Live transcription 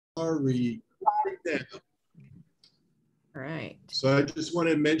are recording now. All right. So I just want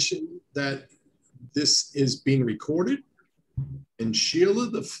to mention that this is being recorded. And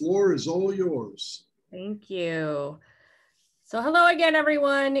Sheila, the floor is all yours. Thank you. So hello again,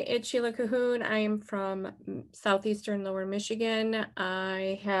 everyone. It's Sheila Cohoon. I am from Southeastern Lower Michigan.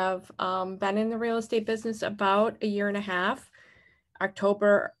 I have been in the real estate business about a year and a half.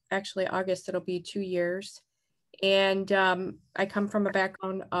 October, actually August, it'll be 2 years. And I come from a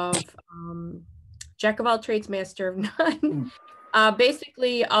background of jack of all trades, master of none.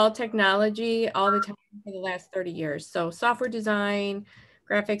 Basically all technology all the time for the last 30 years. So software design,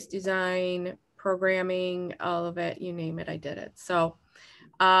 graphics design, programming, all of it, you name it, I did it. So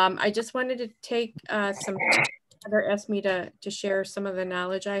I just wanted to take some, Heather asked me to share some of the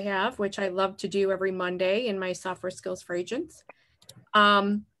knowledge I have, which I love to do every Monday in my software skills for agents.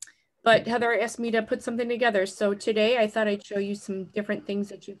 But Heather asked me to put something together. So today I thought I'd show you some different things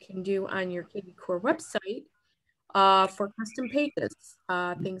that you can do on your KVCORE website for custom pages,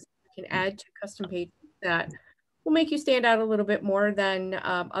 things you can add to custom pages that will make you stand out a little bit more than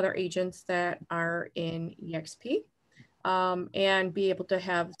other agents that are in EXP, and be able to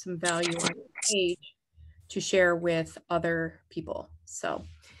have some value on your page to share with other people. So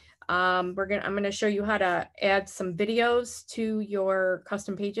I'm going to show you how to add some videos to your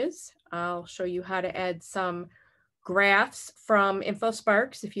custom pages. I'll show you how to add some graphs from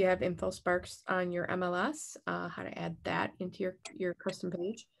InfoSparks if you have InfoSparks on your MLS, how to add that into your custom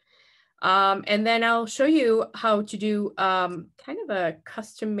page. And then I'll show you how to do kind of a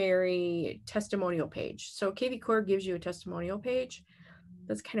customary testimonial page. So KVCORE gives you a testimonial page.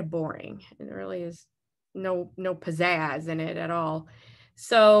 That's kind of boring. And there really is no pizzazz in it at all.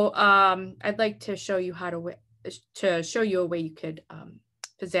 So I'd like to show you how to show you a way you could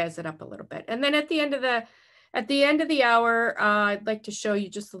pizzazz it up a little bit. And then at the end of the hour, I'd like to show you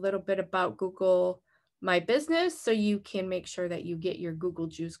just a little bit about Google My Business so you can make sure that you get your Google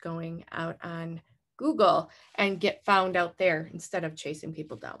juice going out on Google and get found out there instead of chasing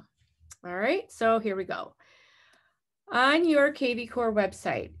people down. All right, so here we go. On your KVCORE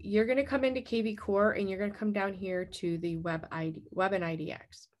website, you're going to come into KVCORE and you're going to come down here to the web and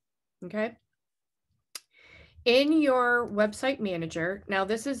IDX. Okay. In your website manager, now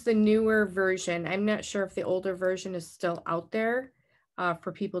this is the newer version. I'm not sure if the older version is still out there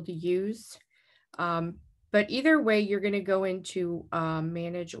for people to use. But either way, you're going to go into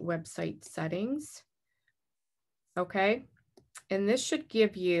manage website settings. Okay. And this should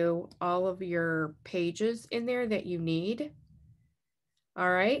give you all of your pages in there that you need. All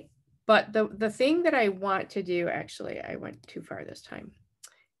right. But the thing that I want to do, actually, I went too far this time.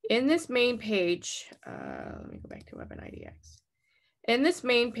 In this main page, let me go back to Web and IDX. In this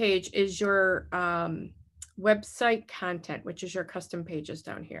main page is your website content, which is your custom pages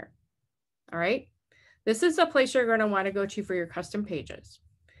down here. All right. This is a place you're going to want to go to for your custom pages.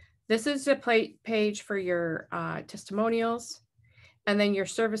 This is a page for your testimonials. And then your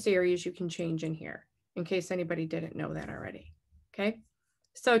service areas you can change in here in case anybody didn't know that already. Okay.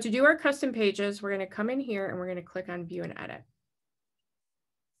 So to do our custom pages, we're going to come in here and we're going to click on view and edit.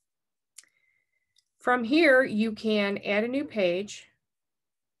 From here, you can add a new page.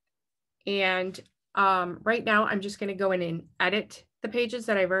 And right now I'm just going to go in and edit the pages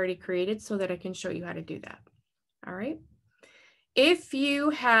that I've already created so that I can show you how to do that. All right. If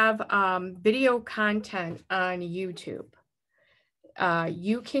you have video content on YouTube,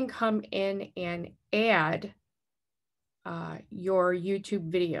 you can come in and add your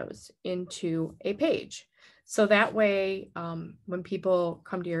YouTube videos into a page. So that way, when people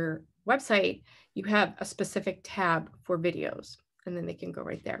come to your website, you have a specific tab for videos, and then they can go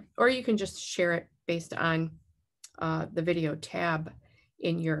right there. Or you can just share it based on the video tab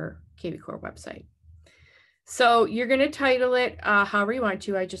in your KVCORE website. So you're going to title it however you want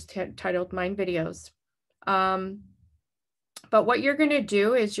to. I just titled mine videos. But what you're going to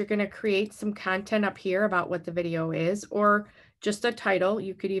do is you're going to create some content up here about what the video is, or just a title.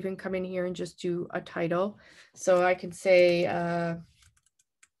 You could even come in here and just do a title. So I can say,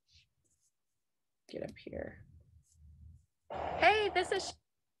 get up here. Hey, this is,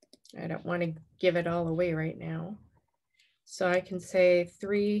 I don't want to give it all away right now. So I can say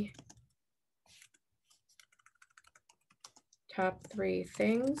top three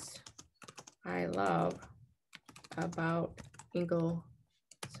things I love about Ingleside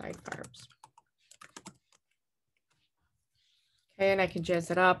Farms. Okay, and I can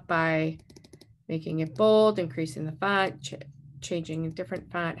jazz it up by making it bold, increasing the font, changing a different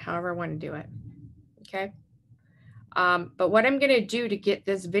font, however I want to do it. Okay. But what I'm going to do to get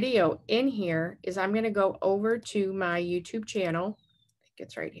this video in here is I'm going to go over to my YouTube channel.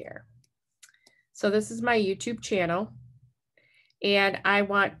 It's right here. So this is my YouTube channel, and I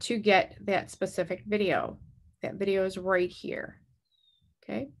want to get that specific video. That video is right here,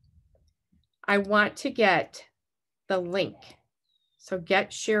 okay? I want to get the link. So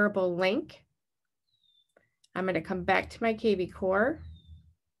get shareable link. I'm going to come back to my KVCORE,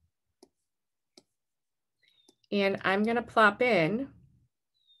 and I'm going to plop in.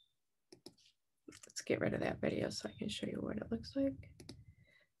 Let's get rid of that video so I can show you what it looks like.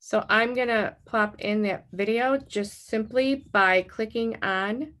 So I'm going to plop in that video just simply by clicking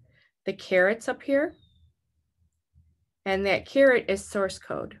on the carrots up here. And that carrot is source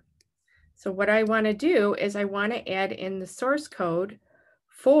code. So what I want to do is I want to add in the source code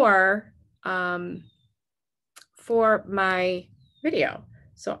for my video.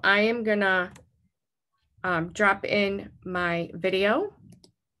 So I am going to drop in my video.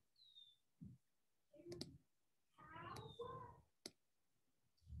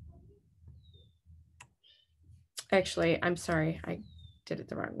 Actually, I'm sorry, I did it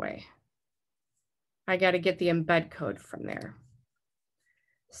the wrong way. I got to get the embed code from there.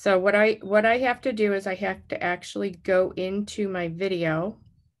 So what I have to do is I have to actually go into my video.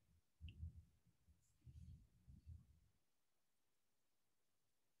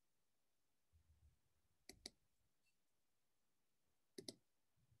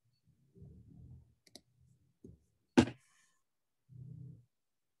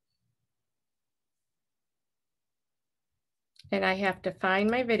 And I have to find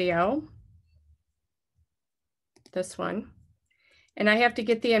my video, this one, and I have to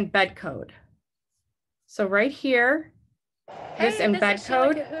get the embed code. So right here, this embed this is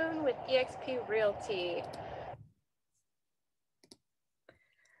code. Sheila Cohoon with eXp Realty.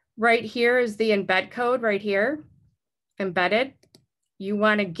 Right here is the embed code right here, embedded. You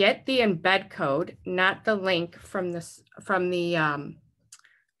want to get the embed code, not the link from this from the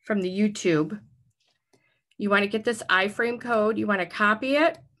YouTube. You want to get this iframe code. You want to copy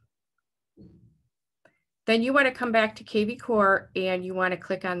it. Then you want to come back to KVCORE and you want to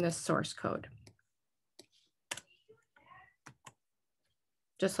click on this source code.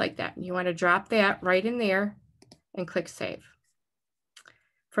 Just like that. You want to drop that right in there and click save.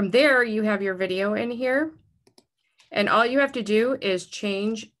 From there, you have your video in here. And all you have to do is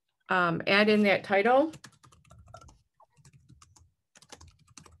change, add in that title.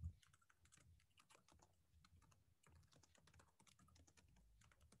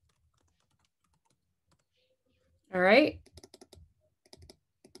 All right.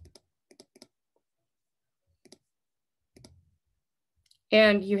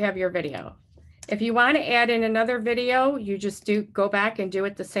 And you have your video. If you want to add in another video, you just go back and do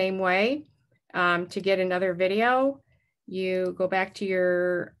it the same way. To get another video, you go back to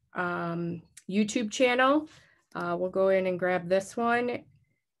your YouTube channel. We'll go in and grab this one.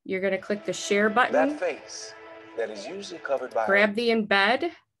 You're going to click the share button. That face that is usually covered by. Grab the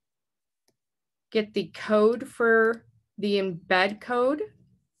embed. Get the code for the embed code.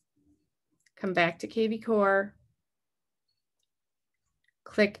 Come back to KVCORE.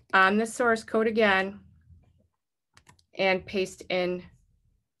 Click on the source code again and paste in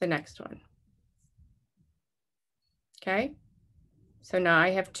the next one. Okay, so now I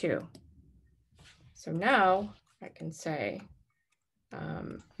have two. So now I can say,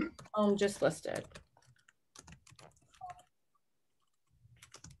 home just listed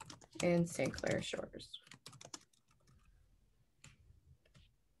in St. Clair Shores.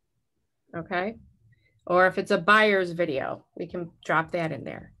 Okay. Or if it's a buyer's video, we can drop that in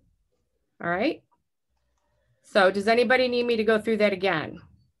there. All right. So does anybody need me to go through that again?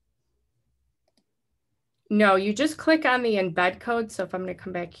 No, you just click on the embed code. So if I'm going to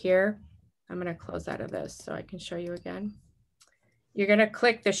come back here, I'm going to close out of this so I can show you again. You're going to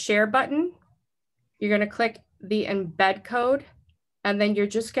click the share button. You're going to click the embed code, and then you're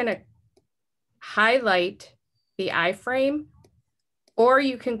just going to highlight the iframe, or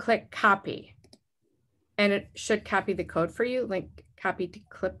you can click copy. And it should copy the code for you, like copy to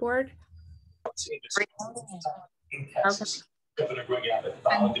clipboard. Okay. Governor Greg Abbott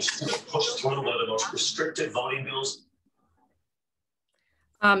vowed this to push through one of the most restrictive voting bills.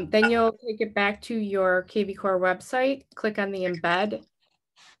 Then you'll take it back to your KVCORE website, click on the embed,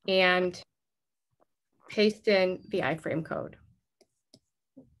 and paste in the iframe code.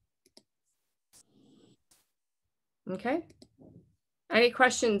 Okay. Any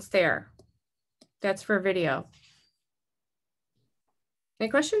questions there? That's for video. Any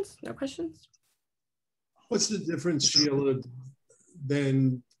questions? No questions? What's the difference, Sheila,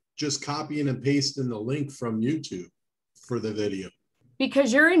 than just copying and pasting the link from YouTube for the video?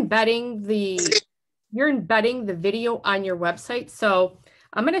 Because you're embedding the video on your website. So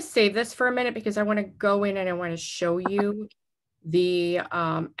I'm going to save this for a minute because I want to go in and I want to show you the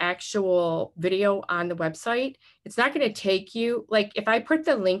actual video on the website. It's not going to take you, like if I put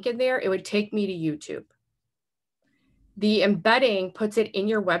the link in there, it would take me to YouTube. The embedding puts it in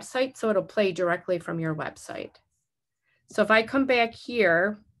your website, so it'll play directly from your website. So if I come back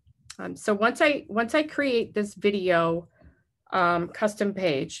here, so once I create this video custom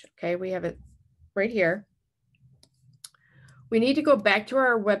page, okay, we have it right here. We need to go back to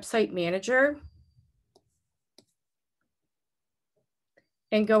our website manager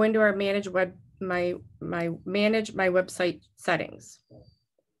and go into our manage my website settings.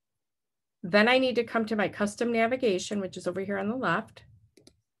 Then I need to come to my custom navigation, which is over here on the left.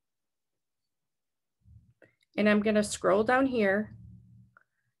 And I'm going to scroll down here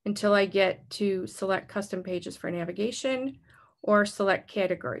until I get to select custom pages for navigation or select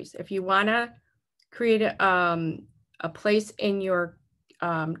categories. If you want to create a place in your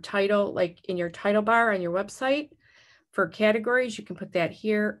title, like in your title bar on your website for categories, you can put that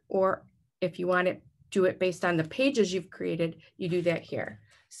here. Or if you want to do it based on the pages you've created, you do that here.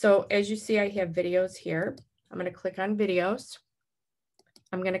 So as you see, I have videos here. I'm going to click on videos.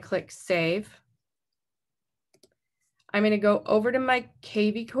 I'm going to click save. I'm going to go over to my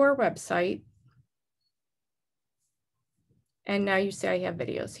KVCORE website. And now you see I have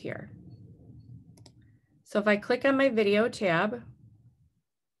videos here. So if I click on my video tab,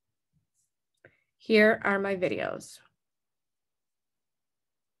 here are my videos.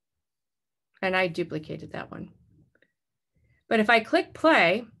 And I duplicated that one. But if I click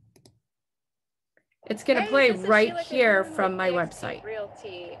play, it's going to play right Sheila here Cohoon from with my eXp website.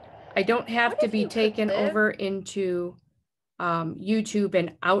 Realty. I don't have What to if be you could taken live- over into YouTube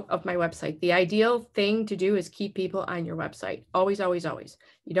and out of my website. The ideal thing to do is keep people on your website. Always, always, always.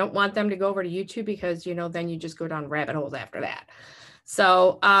 You don't want them to go over to YouTube because, you know, then you just go down rabbit holes after that.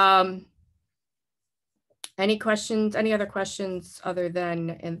 So any questions, any other questions other than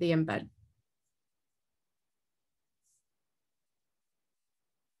in the embed?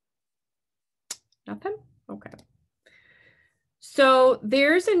 Nothing? Okay. So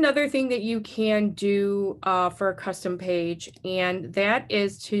there's another thing that you can do for a custom page, and that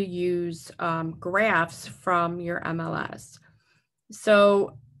is to use graphs from your MLS.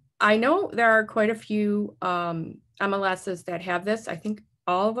 So I know there are quite a few MLSs that have this. I think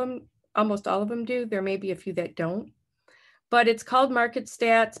all of them, almost all of them do. There may be a few that don't. But it's called Market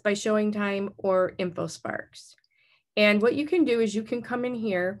Stats by Showing Time or InfoSparks. And what you can do is you can come in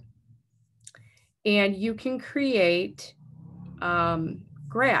here and you can create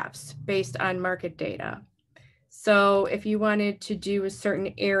graphs based on market data. So if you wanted to do a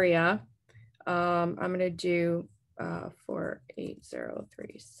certain area, I'm going to do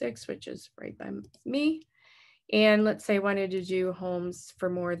 48036, which is right by me. And let's say I wanted to do homes for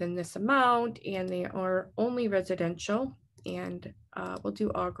more than this amount, and they are only residential, and we'll do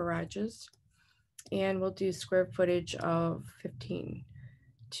all garages, and we'll do square footage of 15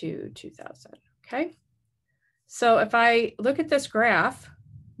 to 2000. Okay. So if I look at this graph,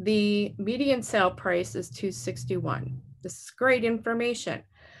 the median sale price is $261. This is great information.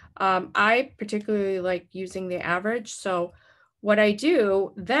 I particularly like using the average. So what I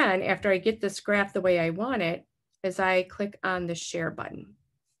do then, after I get this graph the way I want it, is I click on the share button.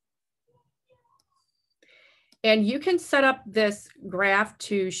 And you can set up this graph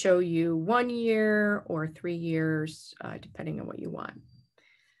to show you 1 year or 3 years, depending on what you want.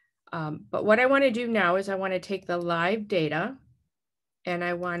 But what I want to do now is I want to take the live data and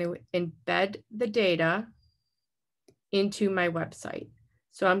I want to embed the data into my website.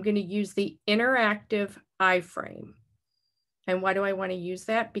 So I'm going to use the interactive iframe. And why do I want to use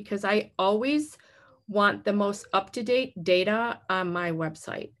that? Because I always want the most up-to-date data on my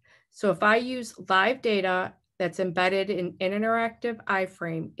website. So if I use live data that's embedded in an interactive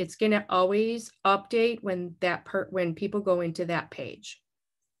iframe, it's going to always update when people go into that page.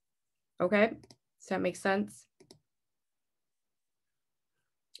 Okay, does that make sense?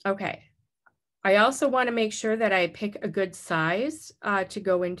 Okay, I also want to make sure that I pick a good size to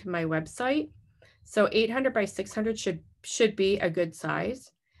go into my website. So 800 by 600 should be a good size.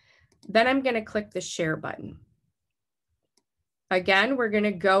 Then I'm going to click the share button. Again, we're going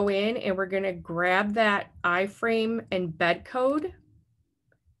to go in and we're going to grab that iframe embed code,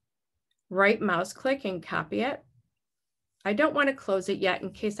 right mouse click and copy it. I don't want to close it yet in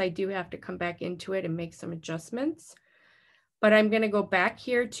case I do have to come back into it and make some adjustments. But I'm going to go back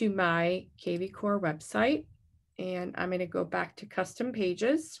here to my KVCORE website and I'm going to go back to custom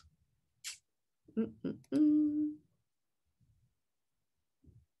pages. And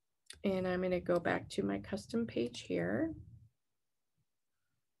I'm going to go back to my custom page here.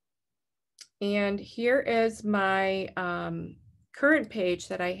 And here is my current page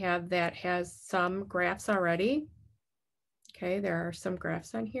that I have that has some graphs already. Okay, there are some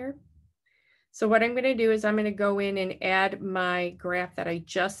graphs on here. So what I'm going to do is I'm going to go in and add my graph that I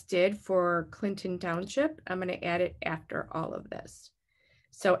just did for Clinton Township. I'm going to add it after all of this.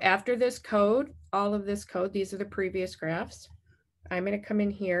 So after this code, all of this code, these are the previous graphs. I'm going to come in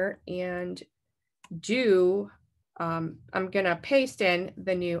here and do, I'm going to paste in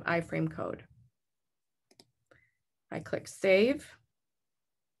the new iframe code. I click save.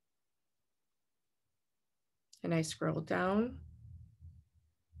 And I scroll down.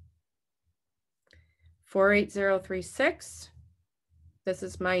 48036. This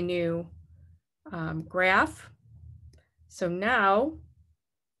is my new graph. So now,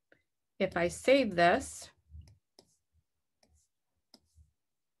 if I save this,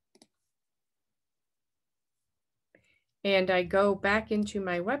 and I go back into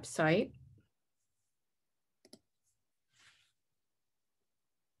my website,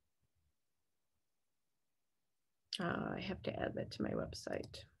 I have to add that to my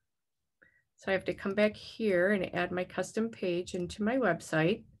website. So I have to come back here and add my custom page into my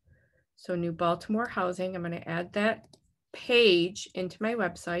website. So New Baltimore Housing, I'm going to add that page into my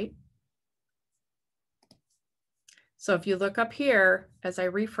website. So if you look up here, as I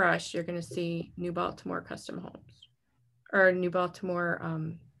refresh, you're going to see New Baltimore Custom Homes, or New Baltimore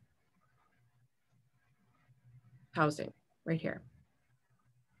Housing right here.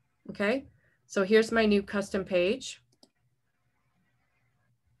 Okay, so here's my new custom page.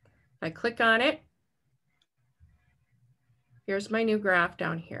 I click on it. Here's my new graph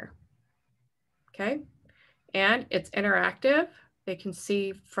down here. Okay, and it's interactive. They can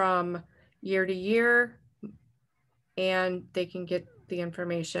see from year to year, and they can get the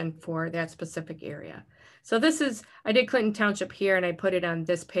information for that specific area. So this is, I did Clinton Township here and I put it on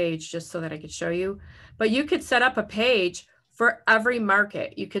this page just so that I could show you, but you could set up a page for every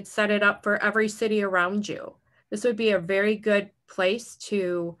market. You could set it up for every city around you. This would be a very good place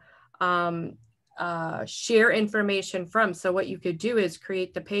to share information from. So what you could do is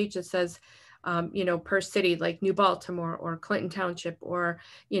create the page that says, you know, per city, like New Baltimore or Clinton Township, or,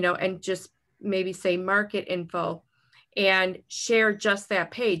 you know, and just maybe say market info, and share just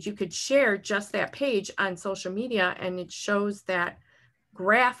that page. You could share just that page on social media, and it shows that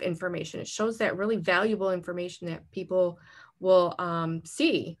graph information. It shows that really valuable information that people will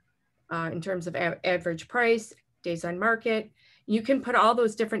see in terms of average price, days on market. You can put all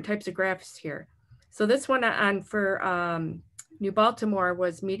those different types of graphs here. So this one on for New Baltimore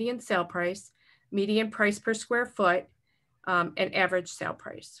was median sale price, median price per square foot, and average sale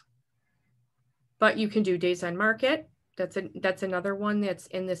price. But you can do days on market. That's another one that's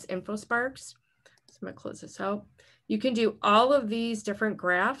in this InfoSparks. So I'm gonna close this out. You can do all of these different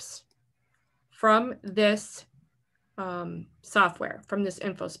graphs from this software, from this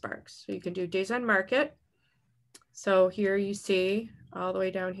InfoSparks. So you can do days on market. So here you see all the way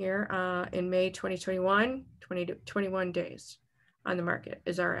down here in May 2021, 21 days on the market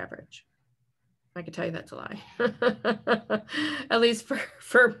is our average. I can tell you that's a lie, at least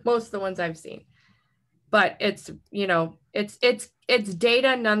for most of the ones I've seen. But it's, you know, it's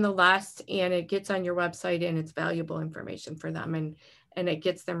data nonetheless, and it gets on your website, and it's valuable information for them, and it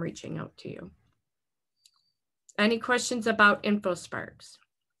gets them reaching out to you. Any questions about InfoSparks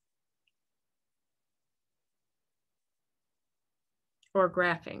or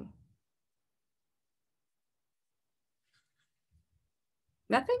graphing?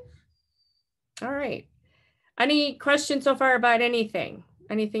 Nothing? All right. Any questions so far about anything?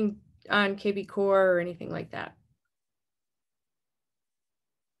 Anything on KVCORE or anything like that?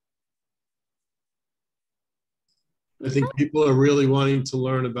 I think people are really wanting to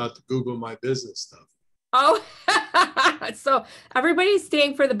learn about the Google My Business stuff. Oh, so everybody's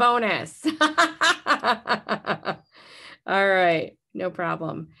staying for the bonus. All right, no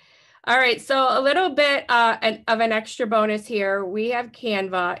problem. All right, so a little bit of an extra bonus here. We have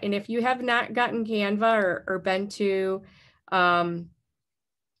Canva, and if you have not gotten Canva or been to,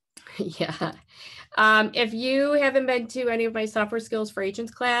 yeah, if you haven't been to any of my software skills for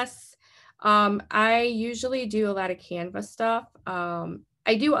agents class, I usually do a lot of Canva stuff.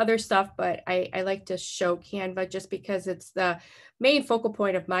 I do other stuff, but I like to show Canva just because it's the main focal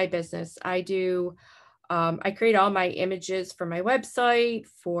point of my business. I create all my images for my website,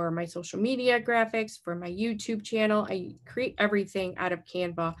 for my social media graphics, for my YouTube channel. I create everything out of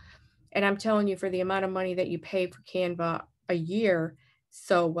Canva. And I'm telling you, for the amount of money that you pay for Canva a year,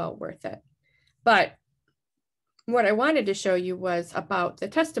 so well worth it. But what I wanted to show you was about the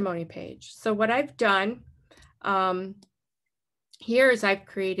testimony page. So what I've done, here is I've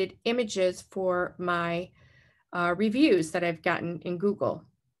created images for my reviews that I've gotten in Google,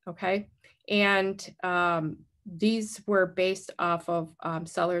 okay? And these were based off of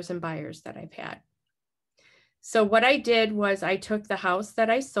sellers and buyers that I've had. So what I did was I took the house that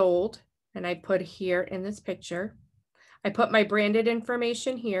I sold and I put here in this picture. I put my branded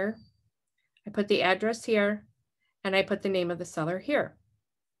information here. I put the address here and I put the name of the seller here,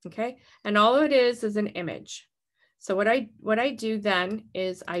 okay? And all it is an image. So what I do then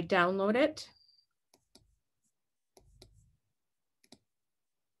is I download it.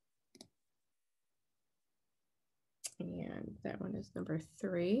 And that one is number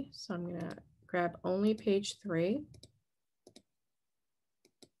 3. So I'm gonna grab only page 3.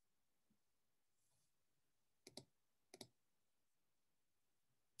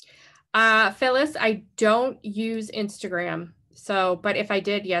 Phyllis, I don't use Instagram. So, but if I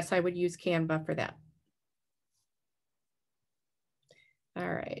did, yes, I would use Canva for that. All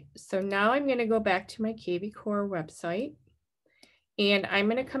right, so now I'm gonna go back to my KVCORE website and I'm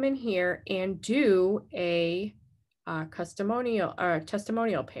gonna come in here and do a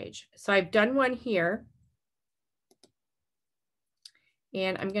testimonial page. So I've done one here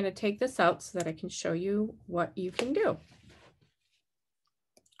and I'm gonna take this out so that I can show you what you can do.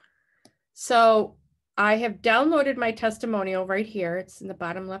 So I have downloaded my testimonial right here. It's in the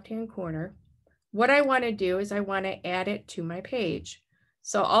bottom left-hand corner. What I want to do is I want to add it to my page.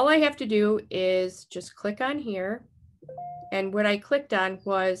 So all I have to do is just click on here. And what I clicked on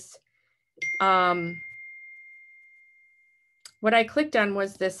was,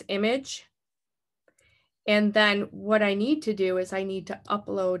 this image. And then what I need to do is I need to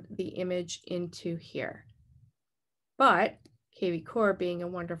upload the image into here. But KVCORE being a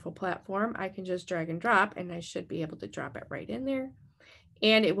wonderful platform, I can just drag and drop and I should be able to drop it right in there.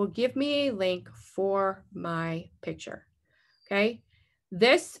 And it will give me a link for my picture, okay?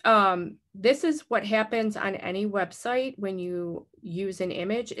 This is what happens on any website when you use an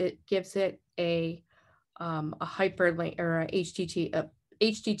image. It gives it a hyperlink or a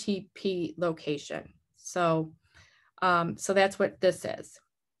HTTP location. So, so that's what this is.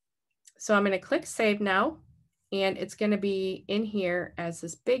 So I'm gonna click Save now. And it's going to be in here as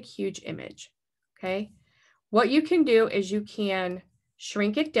this big, huge image, okay? What you can do is you can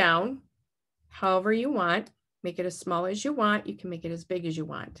shrink it down however you want, make it as small as you want. You can make it as big as you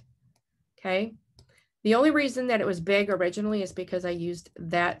want, okay? The only reason that it was big originally is because I used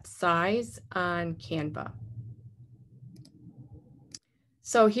that size on Canva.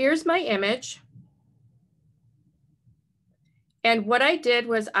 So here's my image. And what I did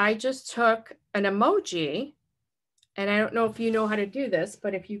was I just took an emoji. And I don't know if you know how to do this,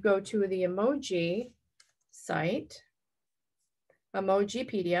 but if you go to the emoji site,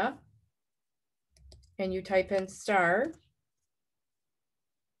 Emojipedia, and you type in star,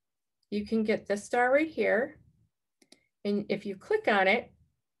 you can get this star right here. And if you click on it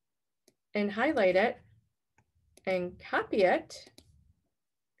and highlight it and copy it,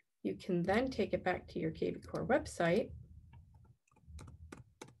 you can then take it back to your KVCORE website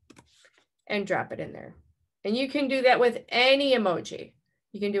and drop it in there. And you can do that with any emoji.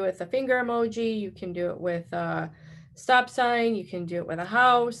 You can do it with a finger emoji. You can do it with a stop sign. You can do it with a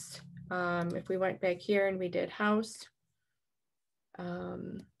house. If we went back here and we did house.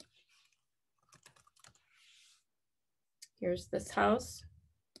 Here's this house.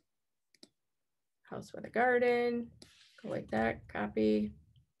 House with a garden. Go like that, copy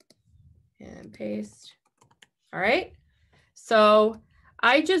and paste. All right. So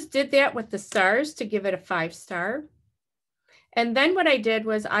I just did that with the stars to give it a 5-star. And then what I did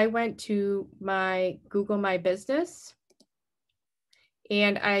was I went to my Google My Business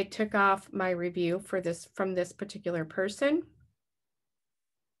and I took off my review for this from this particular person.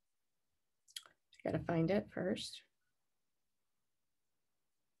 I gotta find it first.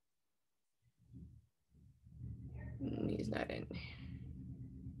 He's not in.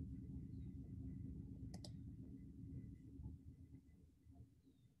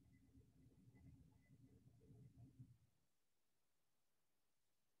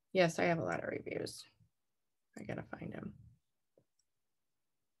 Yes, I have a lot of reviews. I gotta find them.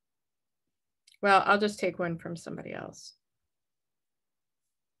 Well, I'll just take one from somebody else.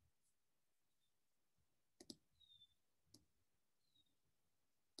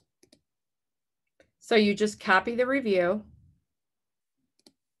 So you just copy the review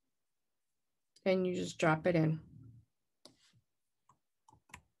and you just drop it in.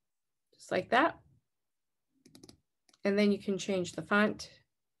 Just like that. And then you can change the font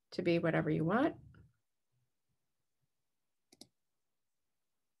to be whatever you want.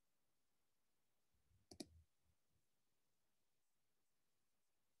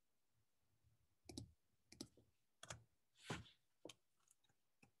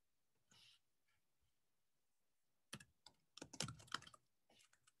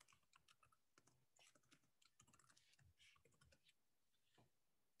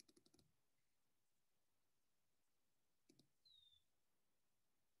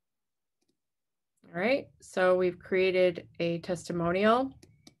 All right, so we've created a testimonial.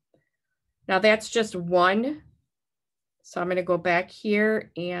 Now that's just one. So I'm going to go back here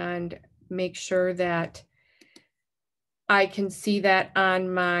and make sure that I can see that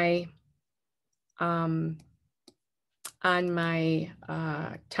on my top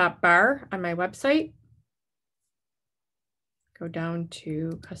bar on my website. Go down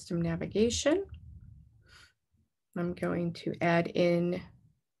to custom navigation. I'm going to add in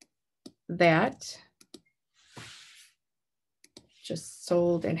that. Just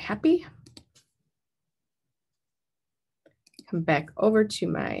sold and happy. Come back over to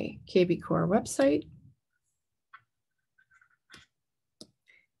my KVCORE website.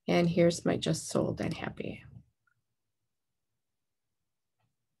 And here's my just sold and happy.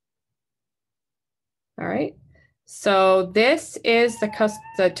 All right. So this is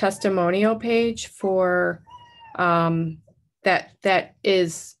the testimonial page for that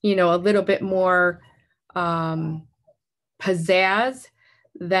is, you know, a little bit more pizzazz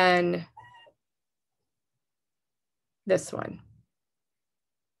than this one.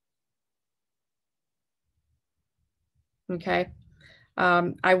 Okay.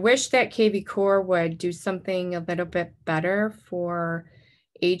 I wish that KVCORE would do something a little bit better for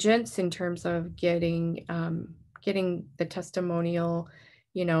agents in terms of getting the testimonial,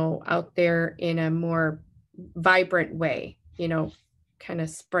 you know, out there in a more vibrant way, you know, kind of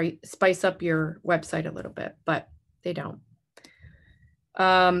spice up your website a little bit, but they don't.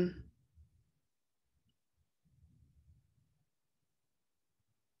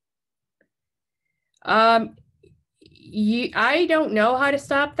 I don't know how to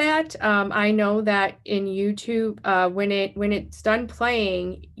stop that. I know that in YouTube, when it's done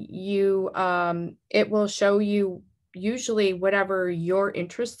playing, it will show you usually whatever your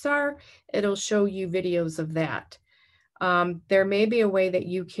interests are. It'll show you videos of that. There may be a way that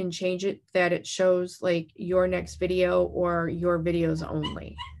you can change it that it shows like your next video or your videos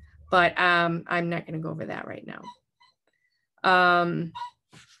only, but I'm not going to go over that right now.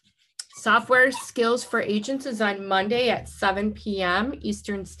 Software Skills for Agents is on Monday at 7 p.m.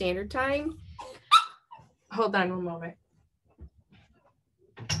 Eastern Standard Time. Hold on one moment.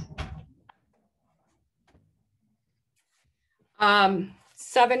 Um,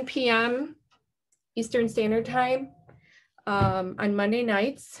 7 p.m. Eastern Standard Time on Monday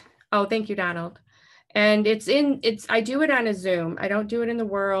nights. Oh, thank you, Donald. And I do it on a Zoom. I don't do it in the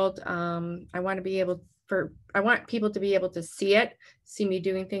world. I want people to be able to see me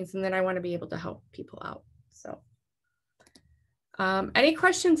doing things, and then I want to be able to help people out. So any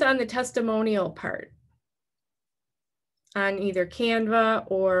questions on the testimonial part on either Canva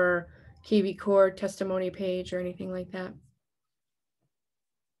or KVCORE testimony page or anything like that?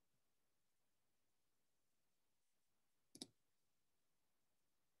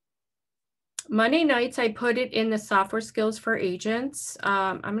 Monday nights, I put it in the Software Skills for Agents.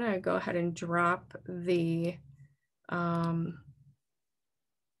 I'm going to go ahead and drop the, I'm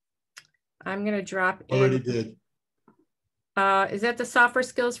going to drop Already in. did. Is that the Software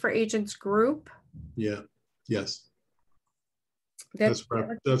Skills for Agents group? Yeah. Yes. That's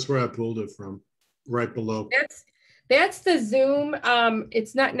where I pulled it from, right below. That's the Zoom.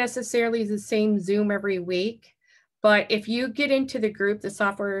 It's not necessarily the same Zoom every week, but if you get into the group, the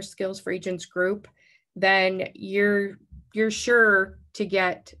Software Skills for Agents group, then you're sure to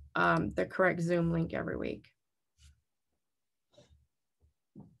get the correct Zoom link every week.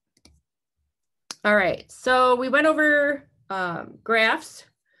 All right, so we went over graphs,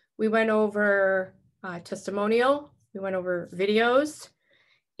 we went over testimonial, we went over videos,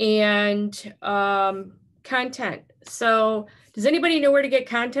 and content. So does anybody know where to get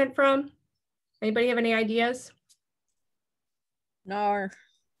content from? Anybody have any ideas? NAR.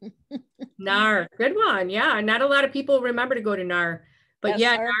 NAR, good one. Yeah, not a lot of people remember to go to NAR, but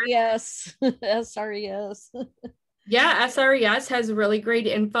yeah, SRES. SRES. Yeah, SRES has really great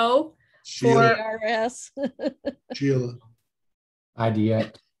info. Sheila. CRS. Sheila.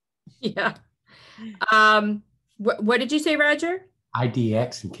 IDX. Yeah. What did you say, Roger?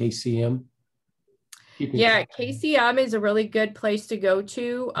 IDX and KCM. Yeah, KCM is a really good place to go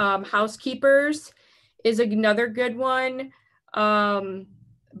to. Housekeepers is another good one.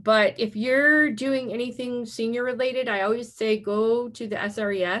 But if you're doing anything senior related, I always say go to the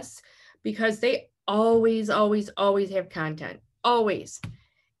SRES because they always have content, always.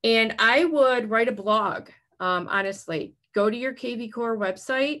 And I would write a blog, honestly. Go to your KVCORE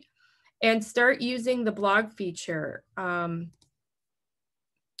website and start using the blog feature and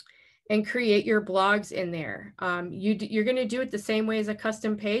create your blogs in there. You're going to do it the same way as a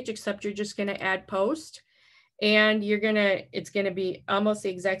custom page, except you're just going to add post. And it's gonna be almost the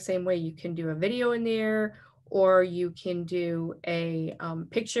exact same way. You can do a video in there, or you can do a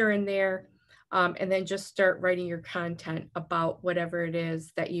picture in there, and then just start writing your content about whatever it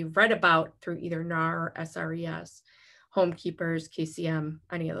is that you've read about through either NAR or SRES, Home Keepers, KCM,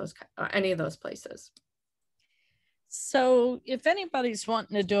 any of those places. So if anybody's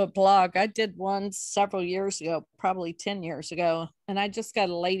wanting to do a blog, I did one several years ago, probably 10 years ago, and I just got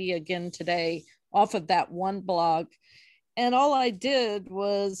a lady again today off of that one blog. And all I did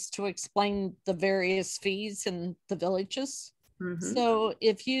was to explain the various fees in the villages. Mm-hmm. So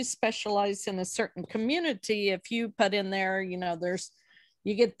if you specialize in a certain community, if you put in there, you know,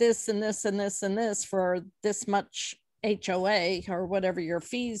 you get this and this and this and this for this much HOA or whatever your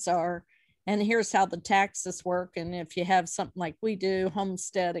fees are, and here's how the taxes work. And if you have something like we do,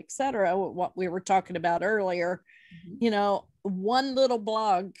 homestead, etc., what we were talking about earlier, mm-hmm. you know, one little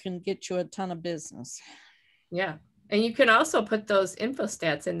blog can get you a ton of business. Yeah. And you can also put those info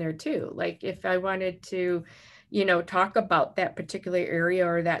stats in there too. Like if I wanted to, you know, talk about that particular area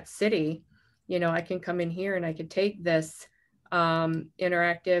or that city, you know, I can come in here and I could take this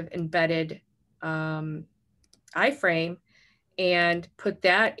interactive embedded iframe and put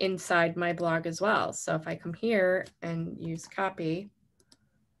that inside my blog as well. So if I come here and use copy,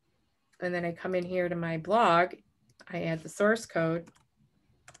 and then I come in here to my blog, I add the source code,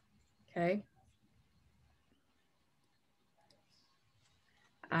 okay.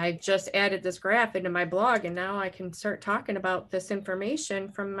 I just added this graph into my blog, and now I can start talking about this information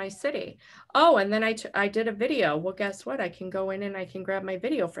from my city. Oh, and then I did a video. Well, guess what? I can go in and I can grab my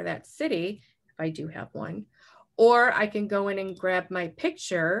video for that city, if I do have one. Or I can go in and grab my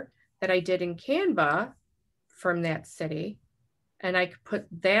picture that I did in Canva from that city, and I could put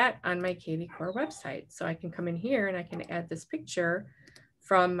that on my KVCORE website. So I can come in here and I can add this picture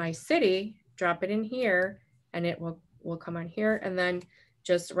from my city, drop it in here, and it will come on here, and then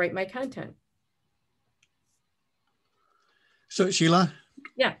just write my content. So Sheila?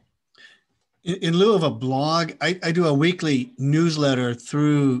 Yeah. In lieu of a blog, I do a weekly newsletter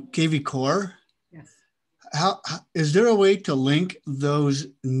through KVCORE. Yes. How is there a way to link those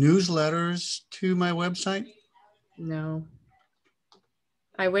newsletters to my website? No.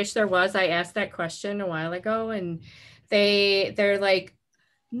 I wish there was. I asked that question a while ago, and they're like,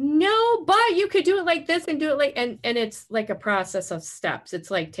 no, but you could do it like this and do it like, and it's like a process of steps.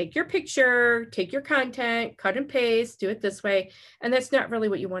 It's like, take your picture, take your content, cut and paste, do it this way. And that's not really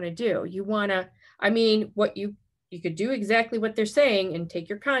what you want to do. You want to, I mean, what you could do exactly what they're saying and take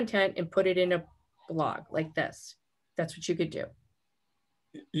your content and put it in a blog like this. That's what you could do.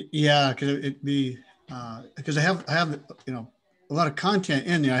 Yeah, because I have you know, a lot of content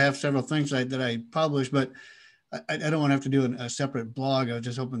in there. I have several things that I publish, but I don't want to have to do a separate blog. I was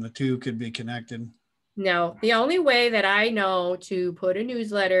just hoping the two could be connected. No, the only way that I know to put a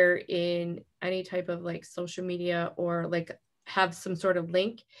newsletter in any type of like social media or like have some sort of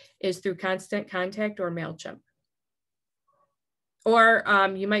link is through Constant Contact or MailChimp. Or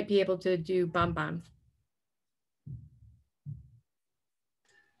you might be able to do BombBomb.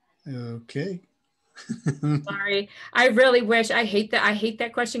 Okay. Sorry, I really wish. I hate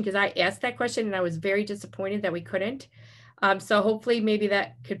that question because I asked that question and I was very disappointed that we couldn't. So hopefully maybe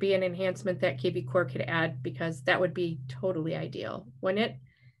that could be an enhancement that KVCORE could add, because that would be totally ideal, wouldn't it?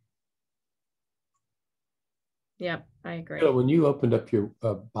 Yeah, I agree. So when you opened up your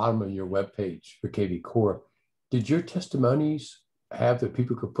bottom of your webpage for KVCORE, did your testimonies have that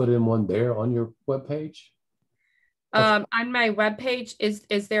people could put in one there on your webpage? On my webpage,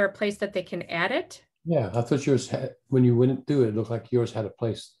 is there a place that they can add it? Yeah, I thought yours had, when you went through it, it looked like yours had a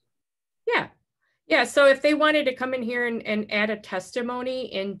place. Yeah. Yeah. So if they wanted to come in here and add a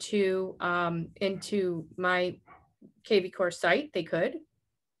testimony into my KVCORE site, they could.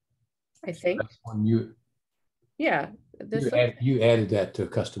 I think. That's when you. Yeah. You added that to a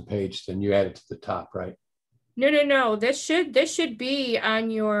custom page, then you added to the top, right? No. This should be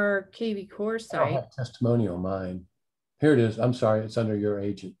on your KVCORE site. I don't have testimony on mine. Here it is. I'm sorry. It's under your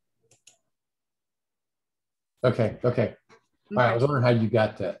agent. Okay. All right. I was wondering how you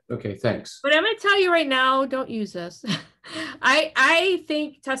got that. Okay, thanks. But I'm going to tell you right now, don't use this. I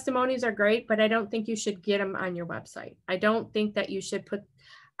think testimonies are great, but I don't think you should get them on your website. I don't think you should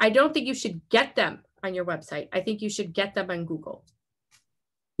get them on your website. I think you should get them on Google.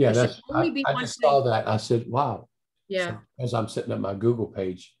 Yeah, I just saw that. I said, wow. Yeah. So as I'm sitting at my Google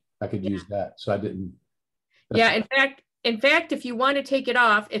page, I could use that. So I didn't. Yeah, in fact, if you want to take it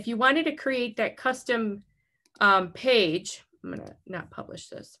off, if you wanted to create that custom page, I'm gonna not publish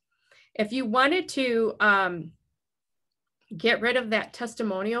this. If you wanted to get rid of that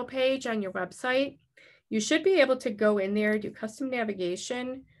testimonial page on your website, you should be able to go in there, do custom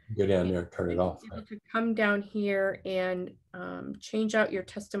navigation. Go down there and turn it off. Right? To come down here and change out your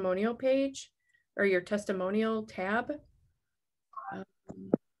testimonial page or your testimonial tab.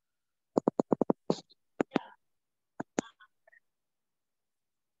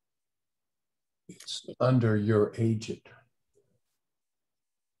 It's under your agent.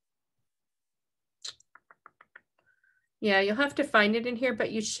 Yeah, you'll have to find it in here,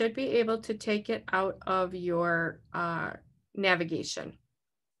 but you should be able to take it out of your navigation.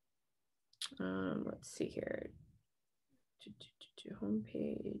 Let's see here.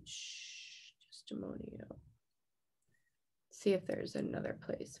 Homepage, testimonial. See if there's another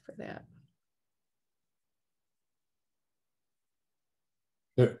place for that.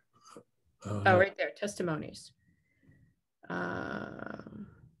 There. Oh, right there, testimonies.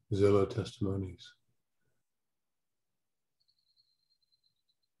 Zillow testimonies.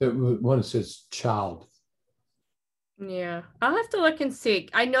 There one that says child. Yeah, I'll have to look and see.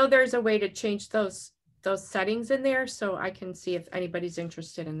 I know there's a way to change those settings in there, so I can see if anybody's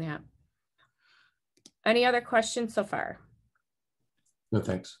interested in that. Any other questions so far? No,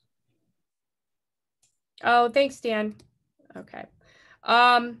 thanks. Oh, thanks, Dan. Okay.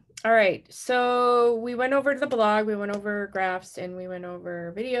 All right. So we went over to the blog, we went over graphs, and we went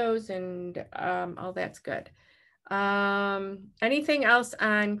over videos, and all that's good. Anything else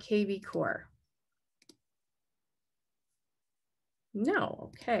on KVCORE?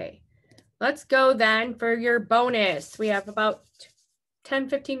 No. Okay. Let's go then for your bonus. We have about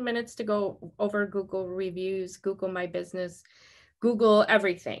 10-15 minutes to go over Google reviews, Google My Business, Google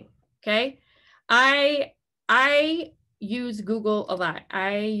everything. Okay. I use Google a lot.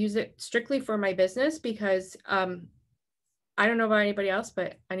 I use it strictly for my business because I don't know about anybody else,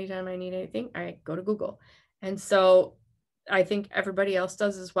 but anytime I need anything, I go to Google. And so I think everybody else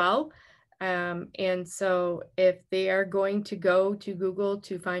does as well. And so if they are going to go to Google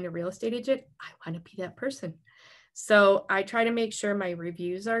to find a real estate agent, I want to be that person. So I try to make sure my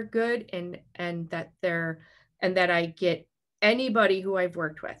reviews are good and that I get anybody who I've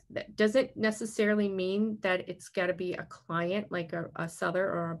worked with. That doesn't necessarily mean that it's got to be a client, like a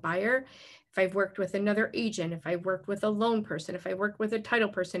seller or a buyer. If I've worked with another agent, if I've worked with a loan person, if I worked with a title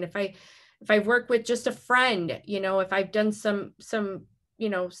person, if I've worked with just a friend, you know, if I've done some you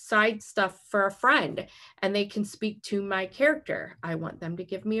know, side stuff for a friend and they can speak to my character, I want them to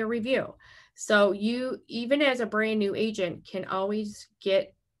give me a review. So you, even as a brand new agent, can always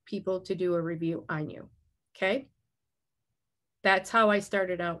get people to do a review on you. Okay. That's how I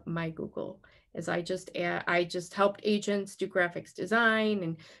started out my Google, is I just helped agents do graphics design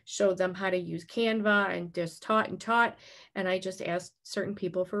and showed them how to use Canva and just taught. And I just asked certain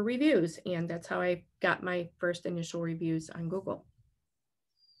people for reviews. And that's how I got my first initial reviews on Google.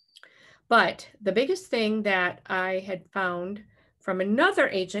 But the biggest thing that I had found from another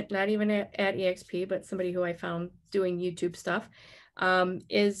agent, not even at EXP, but somebody who I found doing YouTube stuff,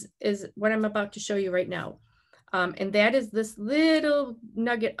 is what I'm about to show you right now. And that is this little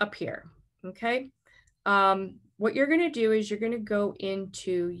nugget up here, okay? What you're gonna do is you're gonna go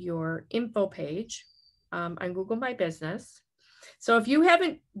into your info page on Google My Business. So if you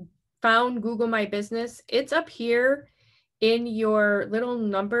haven't found Google My Business, it's up here in your little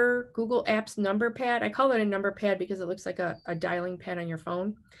number, Google Apps number pad. I call it a number pad because it looks like a dialing pad on your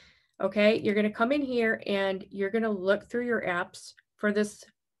phone. Okay, you're gonna come in here and you're gonna look through your apps for this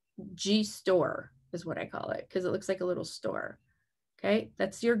G store is what I call it, because it looks like a little store. Okay,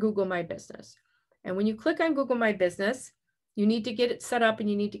 that's your Google My Business. And when you click on Google My Business, you need to get it set up and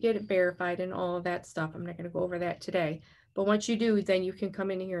you need to get it verified and all of that stuff. I'm not gonna go over that today, but once you do, then you can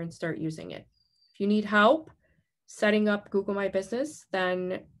come in here and start using it. If you need help setting up Google My Business,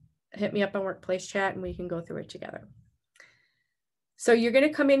 then hit me up on Workplace Chat and we can go through it together. So you're going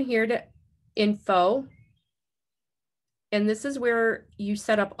to come in here to info, and this is where you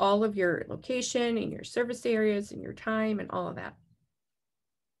set up all of your location and your service areas and your time and all of that.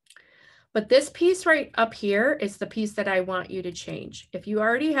 But this piece right up here is the piece that I want you to change. If you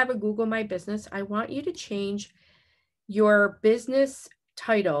already have a Google My Business, I want you to change your business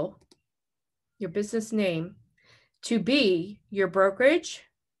title, your business name, to be your brokerage.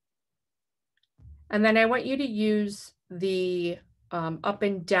 And then I want you to use the up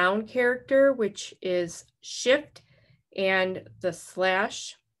and down character, which is shift and the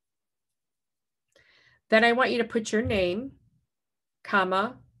slash. Then I want you to put your name,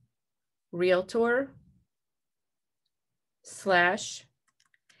 comma, realtor, slash.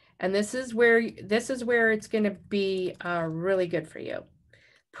 And this is where it's going to be really good for you.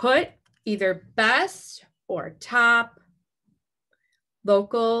 Put either best or top,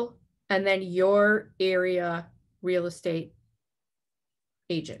 local, and then your area real estate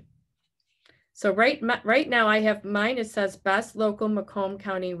agent. So right now I have mine, it says best local Macomb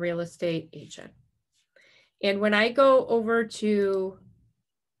County real estate agent. And when I go over to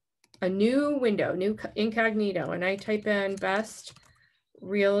a new window, new incognito, and I type in best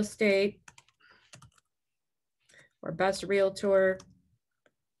real estate or best realtor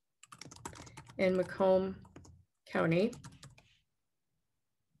in Macomb County,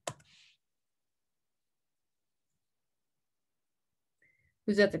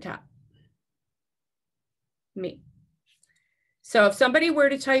 who's at the top? Me. So if somebody were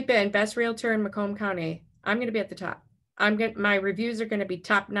to type in best realtor in Macomb County, I'm going to be at the top. My reviews are going to be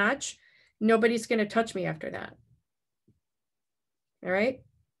top notch. Nobody's going to touch me after that. All right.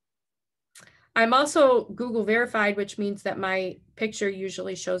 I'm also Google verified, which means that my picture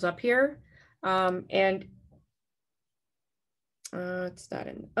usually shows up here. And it's not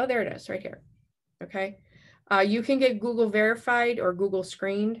in, oh, there it is right here. Okay. You can get Google verified or Google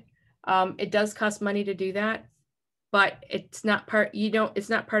screened. It does cost money to do that, but it's not part, it's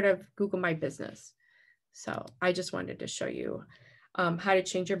not part of Google My Business. So I just wanted to show you how to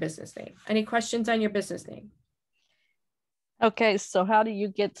change your business name. Any questions on your business name? Okay, so how do you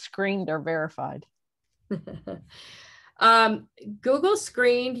get screened or verified? Google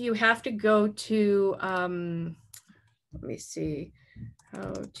screened, you have to go to, let me see,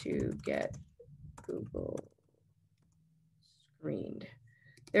 how to get Google screened.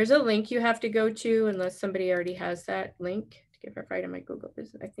 There's a link you have to go to, unless somebody already has that link to get verified on my Google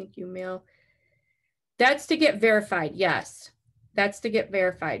business. I think you mail. That's to get verified, yes. That's to get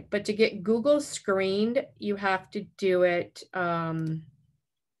verified. But to get Google screened, you have to do it. I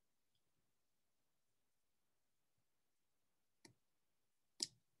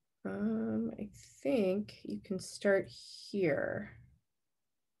think you can start here.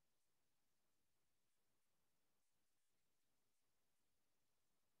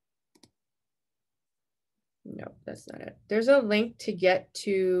 No, that's not it. There's a link to get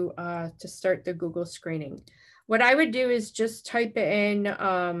to start the Google screening. What I would do is just type in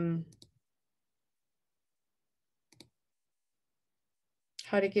how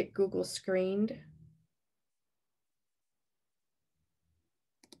to get Google screened.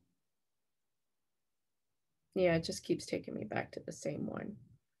 Yeah, it just keeps taking me back to the same one.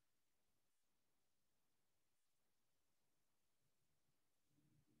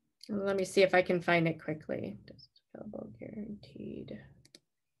 Let me see if I can find it quickly. Just available, guaranteed.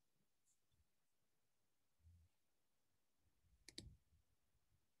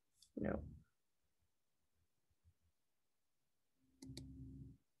 No.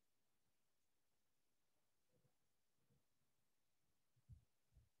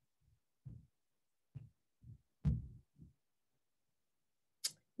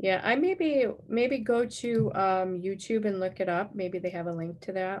 Yeah, I maybe go to YouTube and look it up. Maybe they have a link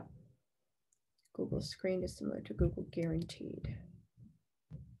to that. Google Screen is similar to Google Guaranteed.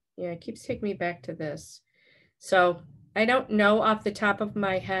 Yeah, it keeps taking me back to this. So I don't know off the top of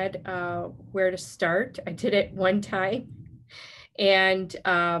my head where to start. I did it one time, and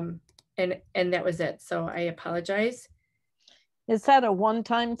that was it. So I apologize. Is that a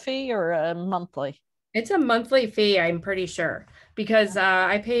one-time fee or a monthly? It's a monthly fee, I'm pretty sure, because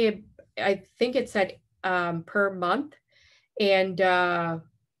I pay, I think it said per month, and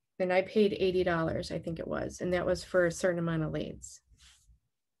I paid $80, I think it was, and that was for a certain amount of leads.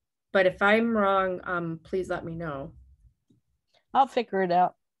 But if I'm wrong, please let me know. I'll figure it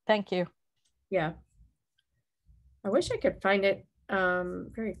out. Thank you. Yeah. I wish I could find it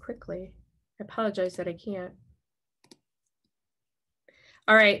very quickly. I apologize that I can't.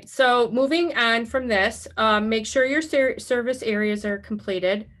 All right, so moving on from this, make sure your service areas are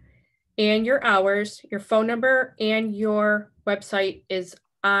completed and your hours, your phone number, and your website is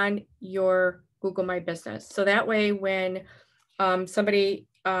on your Google My Business. So that way when somebody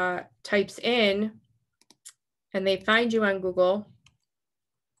types in and they find you on Google,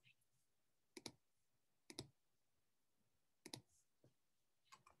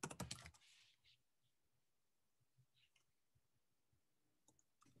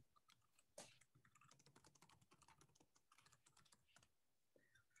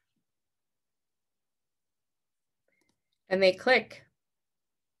 and they click,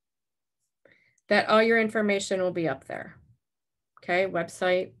 that all your information will be up there. Okay,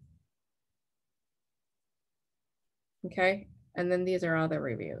 website. Okay, and then these are all the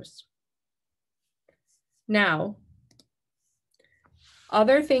reviews. Now,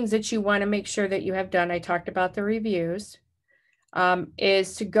 other things that you want to make sure that you have done, I talked about the reviews,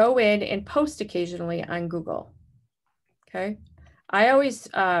 is to go in and post occasionally on Google. Okay, I always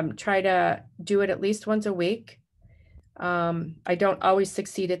try to do it at least once a week. I don't always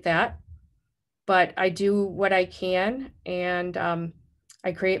succeed at that, but I do what I can, and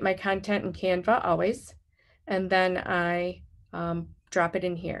I create my content in Canva always, and then I drop it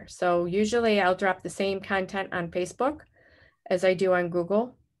in here. So usually I'll drop the same content on Facebook as I do on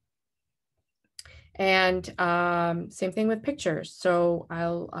Google. And same thing with pictures. So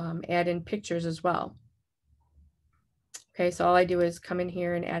I'll add in pictures as well. Okay, so all I do is come in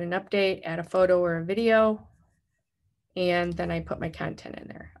here and add an update, add a photo or a video, and then I put my content in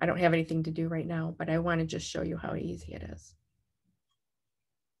there. I don't have anything to do right now, but I want to just show you how easy it is.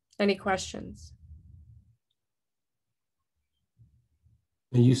 Any questions?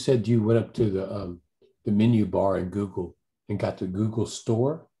 And you said you went up to the menu bar in Google and got the Google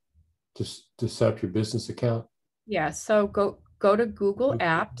store to set up your business account? Yeah, so go to Google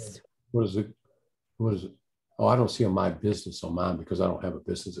Apps. What is it? What is it? Oh, I don't see on my business on mine because I don't have a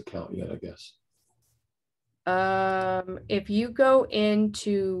business account yet, I guess. If you go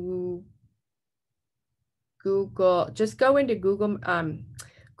into Google, just go into Google,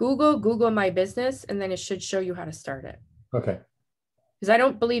 Google My Business, and then it should show you how to start it. Okay. Because I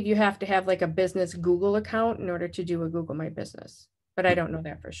don't believe you have to have like a business Google account in order to do a Google My Business, but I don't know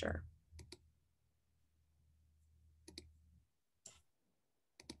that for sure.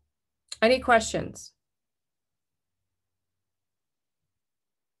 Any questions?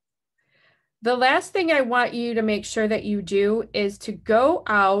 The last thing I want you to make sure that you do is to go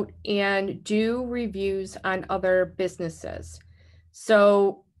out and do reviews on other businesses.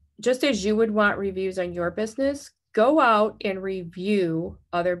 So just as you would want reviews on your business, go out and review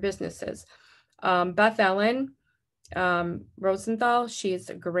other businesses. Beth Ellen Rosenthal,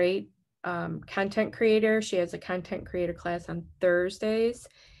 she's a great content creator. She has a content creator class on Thursdays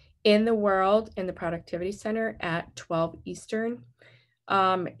in the World in the Productivity Center at 12 Eastern.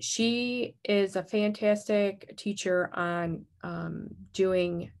 She is a fantastic teacher on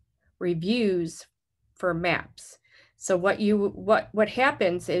doing reviews for maps. So what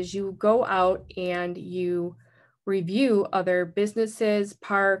happens is you go out and you review other businesses,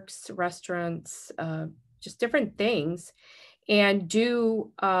 parks, restaurants, just different things, and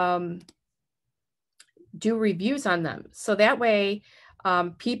do reviews on them. So that way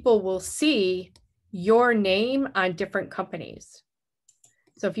people will see your name on different companies.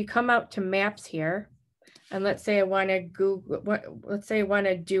 So if you come out to maps here, and let's say I want to Google, let's say I want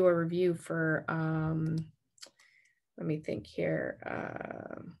to do a review for, let me think here.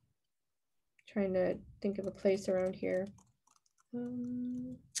 Trying to think of a place around here.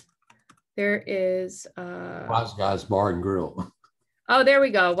 There is Wise Guys Bar and Grill. Oh, there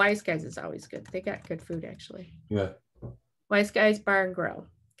we go. Wise Guys is always good. They got good food actually. Yeah. Wise Guys Bar and Grill.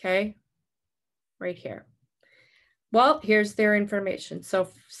 Okay. Right here. Well, here's their information. So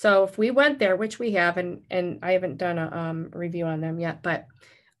if we went there, which we have, and I haven't done a review on them yet, but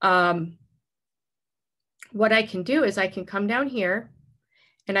what I can do is I can come down here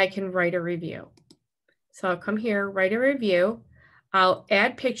and I can write a review. So I'll come here, write a review. I'll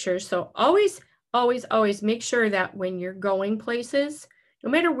add pictures. So always make sure that when you're going places, no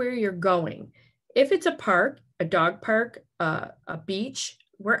matter where you're going, if it's a park, a dog park, a beach,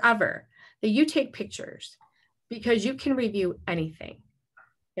 wherever, that you take pictures, because you can review anything,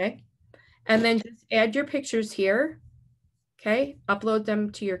 okay? And then just add your pictures here, okay? Upload them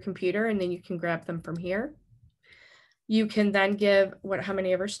to your computer and then you can grab them from here. You can then give how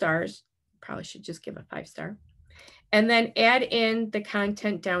many ever stars, probably should just give a 5-star. And then add in the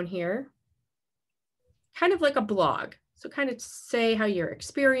content down here, kind of like a blog. So kind of say how your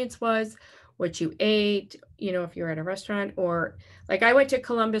experience was, what you ate, you know, if you're at a restaurant, or like I went to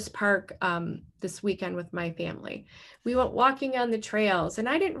Columbus Park this weekend with my family. We went walking on the trails and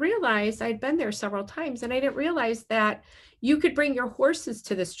I didn't realize, I'd been there several times and I didn't realize that you could bring your horses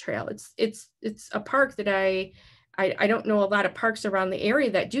to this trail. It's a park that I don't know a lot of parks around the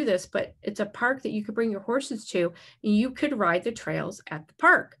area that do this, but it's a park that you could bring your horses to and you could ride the trails at the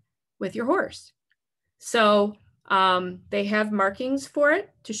park with your horse. So they have markings for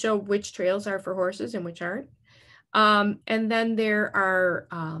it to show which trails are for horses and which aren't. And then there are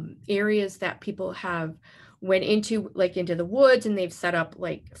areas that people have went into, like into the woods, and they've set up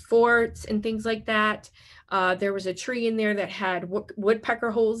like forts and things like that. There was a tree in there that had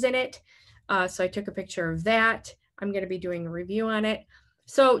woodpecker holes in it. So I took a picture of that. I'm going to be doing a review on it.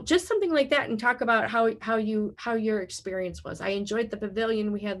 So just something like that, and talk about how your experience was. I enjoyed the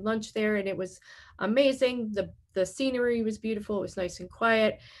pavilion. We had lunch there and it was amazing. The scenery was beautiful. It was nice and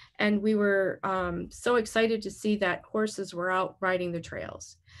quiet. And we were so excited to see that horses were out riding the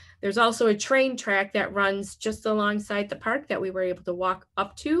trails. There's also a train track that runs just alongside the park that we were able to walk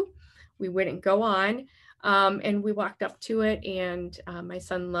up to. We wouldn't go on, and we walked up to it, and my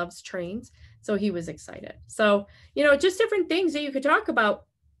son loves trains, so he was excited. So, you know, just different things that you could talk about.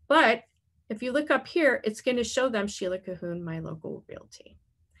 But if you look up here, it's going to show them Sheila Cohoon, My Local Realty.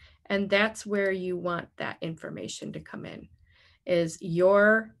 And that's where you want that information to come in, is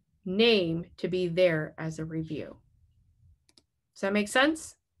your name to be there as a review. Does that make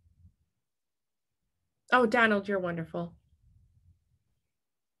sense? Oh, Donald, you're wonderful.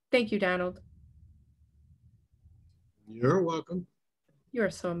 Thank you, Donald. You're welcome. You are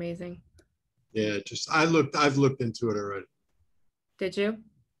so amazing. Yeah, I've looked into it already. Did you?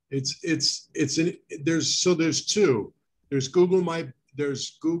 There's two. There's Google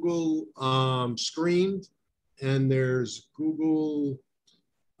Screened, and there's Google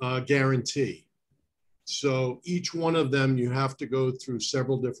Guarantee. So each one of them, you have to go through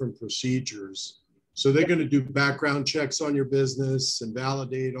several different procedures. So they're going to do background checks on your business and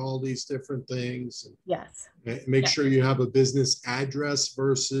validate all these different things. Yes. And make sure you have a business address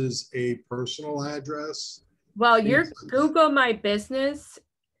versus a personal address. Well, your Google My Business,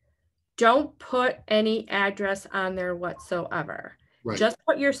 don't put any address on there whatsoever. Right. Just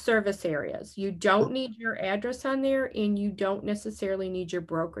put your service areas. You don't need your address on there, and you don't necessarily need your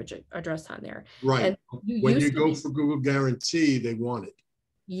brokerage address on there. Right. When you go for Google Guarantee, they want it.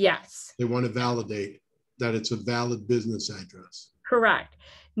 Yes. They want to validate that it's a valid business address. Correct.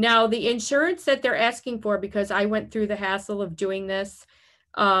 Now, the insurance that they're asking for, because I went through the hassle of doing this,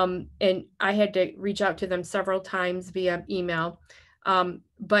 and I had to reach out to them several times via email.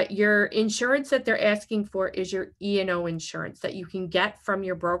 But your insurance that they're asking for is your E&O insurance that you can get from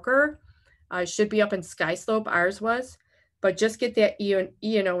your broker. It should be up in Sky Slope, ours was, but just get that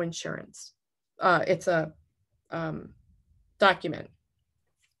E&O insurance. It's a document.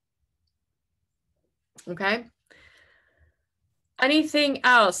 Okay. Anything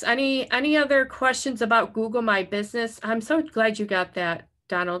else? Any other questions about Google My Business? I'm so glad you got that,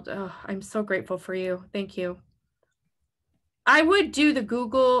 Donald. Oh, I'm so grateful for you. Thank you. I would do the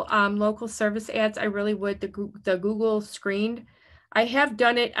Google local service ads. I really would. The Google Screened. I have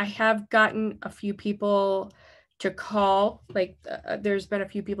done it. I have gotten a few people to call. Like there's been a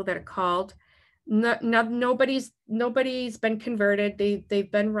few people that have called. Nobody's been converted.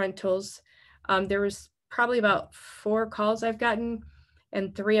 They've been rentals. There was probably about 4 calls I've gotten,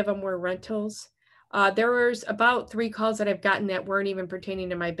 and 3 of them were rentals. There was about 3 calls that I've gotten that weren't even pertaining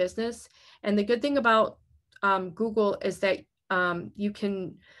to my business. And the good thing about Google is that you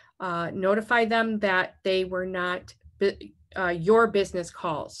can notify them that they were not your business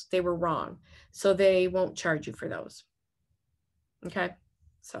calls. They were wrong. So they won't charge you for those. Okay.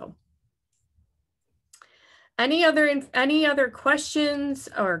 So any other questions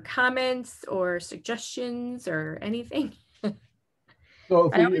or comments or suggestions or anything? So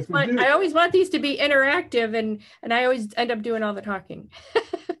I always want these to be interactive, and I always end up doing all the talking.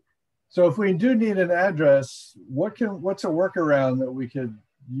 So if we do need an address, what's a workaround that we could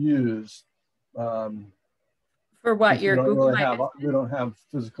use? For what? Your Google My Business? We don't have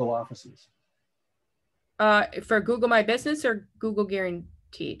physical offices. For Google My Business or Google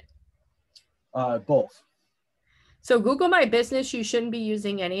Guaranteed? Both. So Google My Business, you shouldn't be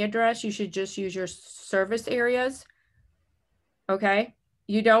using any address. You should just use your service areas. Okay.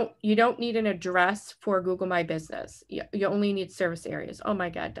 You don't need an address for Google My Business. You only need service areas. Oh my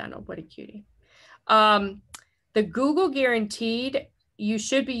God, Donald, what a cutie. The Google Guaranteed, you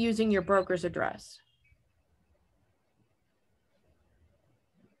should be using your broker's address.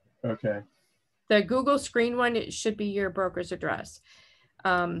 Okay. The Google Screen one, it should be your broker's address.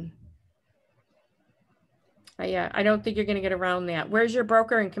 Yeah, I don't think you're going to get around that. Where's your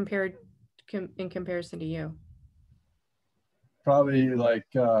broker in comparison to you? Probably like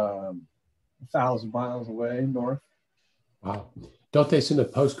 1,000 miles away north. Wow. Don't they send a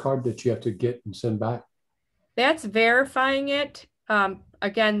postcard that you have to get and send back? That's verifying it.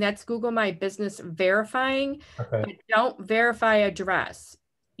 Again, that's Google My Business verifying. Okay. But don't verify address.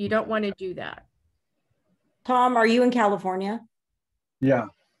 You don't want to do that. Tom, are you in California? Yeah.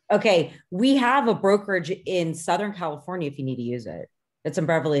 Okay. We have a brokerage in Southern California if you need to use it. It's in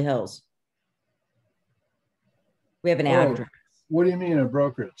Beverly Hills. We have an address. What do you mean a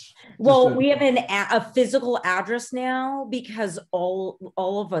brokerage? Well, we have a physical address now because all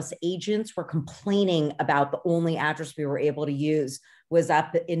of us agents were complaining about the only address we were able to use was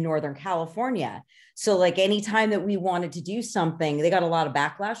up in Northern California. So like anytime that we wanted to do something, they got a lot of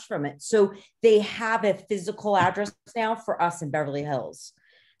backlash from it. So they have a physical address now for us in Beverly Hills.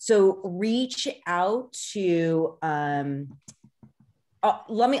 So reach out to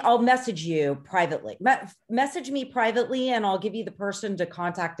I'll message you privately. Message me privately and I'll give you the person to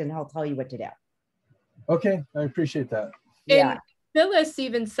contact and he'll tell you what to do. Okay, I appreciate that. Yeah. And Phyllis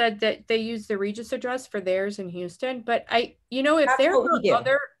even said that they use the Regis address for theirs in Houston, but if That's there what are we do.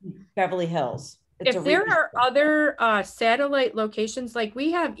 other Beverly Hills. If there are other satellite locations, like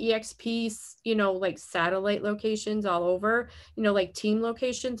we have EXPs, like satellite locations all over, like team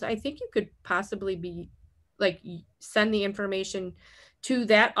locations, I think you could possibly be like send the information to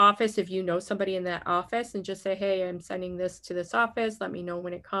that office if you know somebody in that office and just say, hey, I'm sending this to this office. Let me know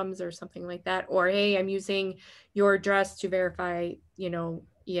when it comes or something like that. Or, hey, I'm using your address to verify,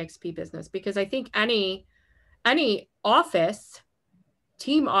 EXP business. Because I think any office,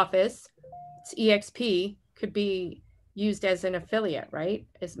 team office, it's EXP could be used as an affiliate, right?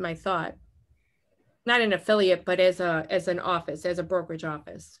 Is my thought. Not an affiliate, but as an office, as a brokerage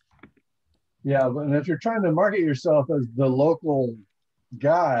office. Yeah, but if you're trying to market yourself as the local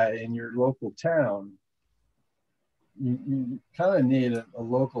guy in your local town, you kind of need a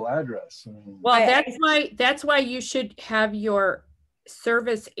local address. I mean, well, that's why you should have your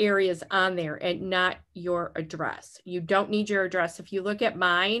service areas on there and not your address. You don't need your address. If you look at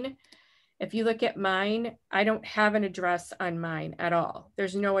mine, I don't have an address on mine at all.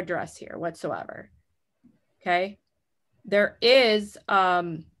 There's no address here whatsoever. Okay. There is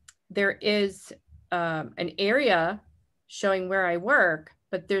an area showing where I work,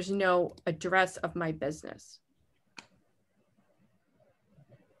 but there's no address of my business.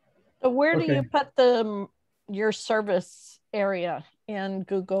 So where do you put your service area in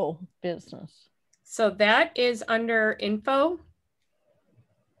Google Business? So that is under info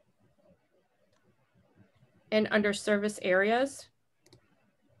and under service areas.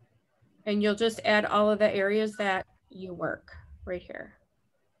 And you'll just add all of the areas that you work right here.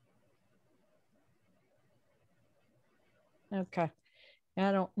 Okay.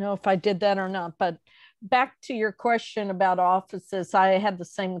 I don't know if I did that or not, but back to your question about offices, I had the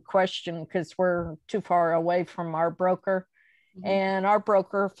same question because we're too far away from our broker. Mm-hmm. And our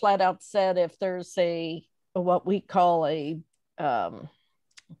broker flat out said if there's what we call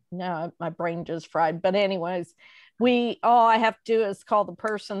no, my brain just fried. But anyways, all I have to do is call the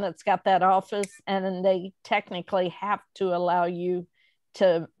person that's got that office, and then they technically have to allow you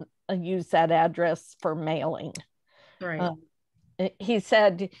to use that address for mailing. Right. He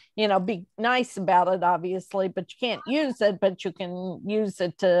said, be nice about it, obviously, but you can't use it, but you can use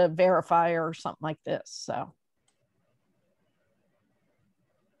it to verify or something like this.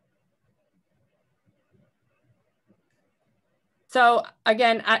 So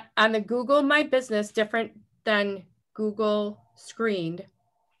again, on the Google My Business, different than Google Screened,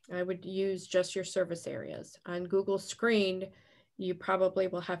 I would use just your service areas. On Google Screened, you probably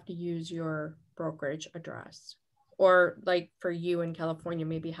will have to use your brokerage address. Or like for you in California,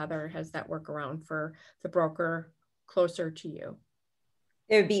 maybe Heather has that workaround for the broker closer to you.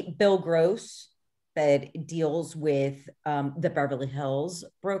 It would be Bill Gross that deals with the Beverly Hills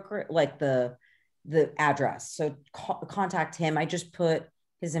broker, like the address. So contact him. I just put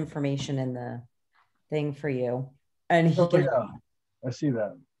his information in the thing for you. And he can. Yeah, I see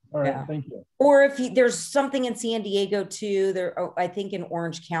that. All right, yeah. Thank you. Or if there's something in San Diego too, I think in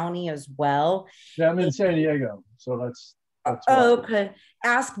Orange County as well. Yeah, I'm in San Diego, so that's okay.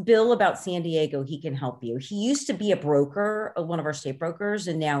 Ask Bill about San Diego. He can help you. He used to be a broker, one of our state brokers,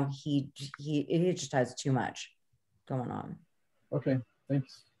 and now he just has too much going on. Okay,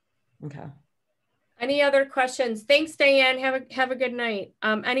 thanks. Okay. Any other questions? Thanks, Diane. Have a good night.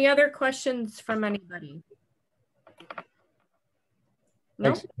 Any other questions from anybody?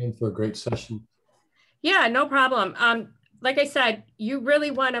 Thanks again for a great session. Yeah, no problem. Like I said, you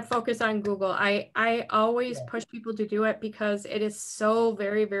really want to focus on Google. I always push people to do it because it is so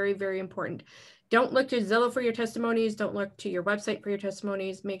very, very, very important. Don't look to Zillow for your testimonies. Don't look to your website for your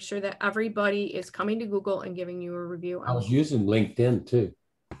testimonies. Make sure that everybody is coming to Google and giving you a review. I was using LinkedIn too.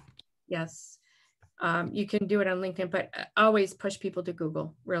 Yes, you can do it on LinkedIn, but always push people to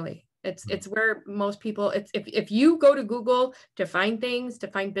Google, really. It's where most people, if you go to Google to find things, to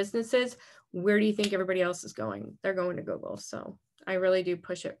find businesses, where do you think everybody else is going? They're going to Google. So I really do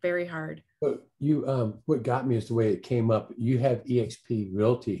push it very hard. But you, what got me is the way it came up. You have EXP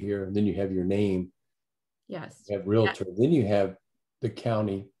Realty here, and then you have your name. Yes. You have Realtor. Yeah. Then you have the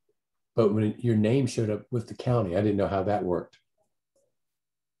county. But when your name showed up with the county, I didn't know how that worked.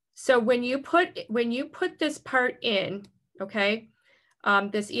 So when you put this part in, okay,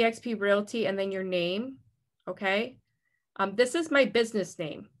 this EXP Realty and then your name, okay, this is my business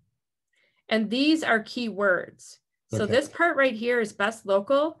name. And these are keywords. So this part right here is best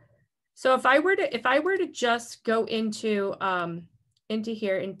local. So if I were to just go into into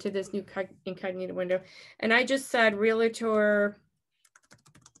here, into this new incognito window. And I just said realtor,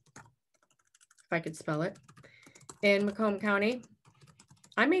 if I could spell it, in Macomb County.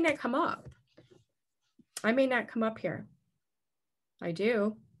 I may not come up. I may not come up here. I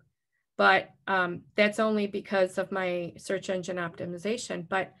do, but that's only because of my search engine optimization.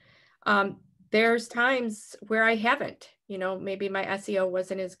 But there's times where I haven't, you know, maybe my SEO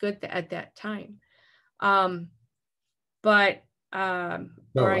wasn't as good at that time. No, I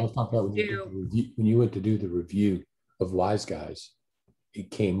was talking about when you went to do the review of Wise Guys, it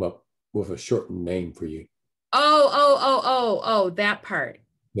came up with a shortened name for you. Oh, that part.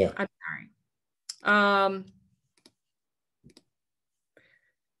 Yeah. I'm sorry.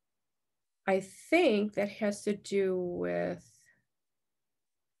 I think that has to do with,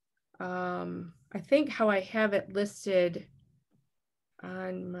 I think how I have it listed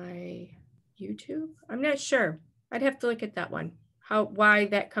on my YouTube. I'm not sure. I'd have to look at that one. Why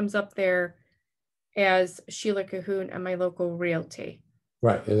that comes up there as Sheila Cohoon and my local realty.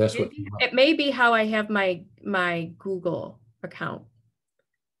 Right, and that's what it may be how I have my Google account.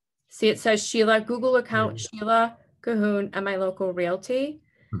 See, it says Sheila, Google account, Sheila Cohoon and my local realty.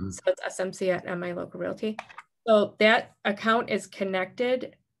 So it's SMC at my local realty. So that account is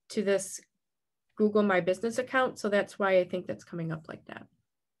connected to this Google My Business account. So that's why I think that's coming up like that.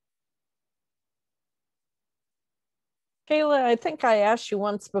 Kayla, I think I asked you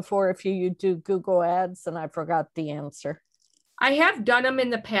once before if you do Google ads and I forgot the answer. I have done them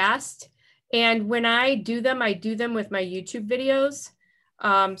in the past. And when I do them with my YouTube videos.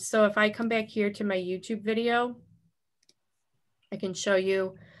 So if I come back here to my YouTube video, I can show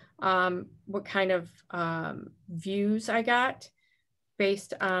you what kind of views I got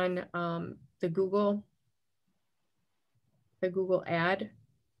based on the Google ad.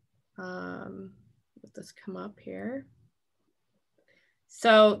 Let this come up here.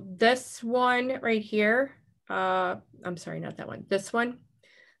 So this one right here, I'm sorry, not that one, this one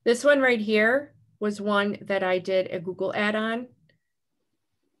right here was one that I did a Google ad on.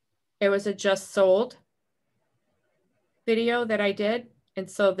 It was a just sold video that I did.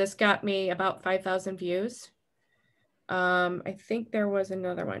 And so this got me about 5,000 views. I think there was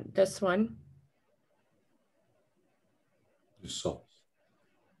another one, this one.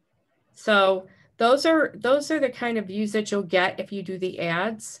 So those are the kind of views that you'll get if you do the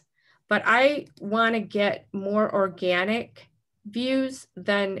ads. But I want to get more organic views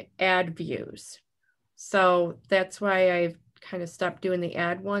than ad views. So that's why I've kind of stopped doing the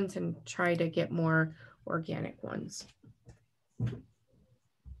ad ones and try to get more organic ones.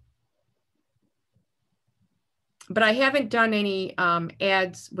 But I haven't done any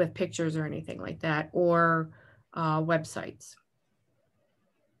ads with pictures or anything like that, or websites.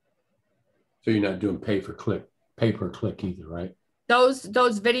 So you're not doing pay per click either, right? Those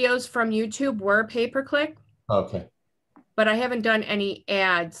videos from YouTube were pay-per-click. Okay. But I haven't done any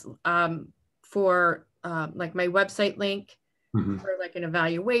ads for like my website link for like an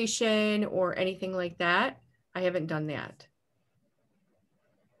evaluation or anything like that. I haven't done that.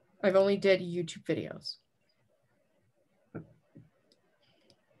 I've only did YouTube videos.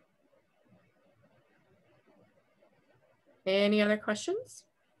 Any other questions?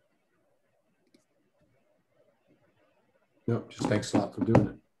 No, just thanks a lot for doing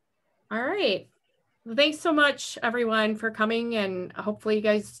it. All right. Well, thanks so much, everyone, for coming. And hopefully you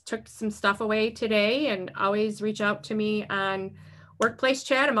guys took some stuff away today, and always reach out to me on Workplace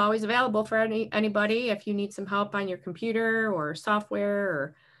Chat. I'm always available for anybody if you need some help on your computer or software,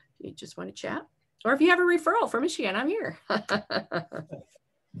 or you just want to chat, or if you have a referral from Michigan, I'm here.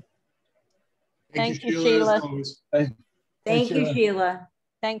 Thank you, Sheila. Thank you, Sheila.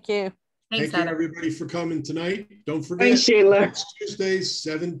 Thank you. Thanks, Thank you, everybody, for coming tonight. Don't forget, thanks, Sheila. Next Tuesday,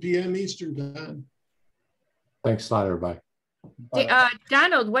 7 p.m. Eastern time. Thanks a lot, everybody.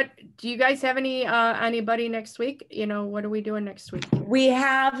 Donald, what do you guys have anybody next week? You know, what are we doing next week? We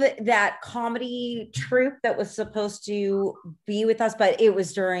have that comedy troupe that was supposed to be with us, but it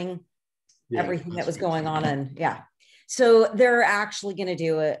was during everything that was going on. And so they're actually going to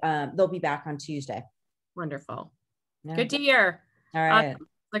do it. They'll be back on Tuesday. Wonderful. Yeah. Good to hear. All right.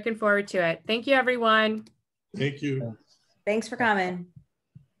 Looking forward to it. Thank you, everyone. Thank you. Thanks for coming.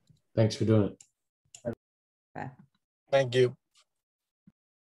 Thanks for doing it. Bye. Thank you.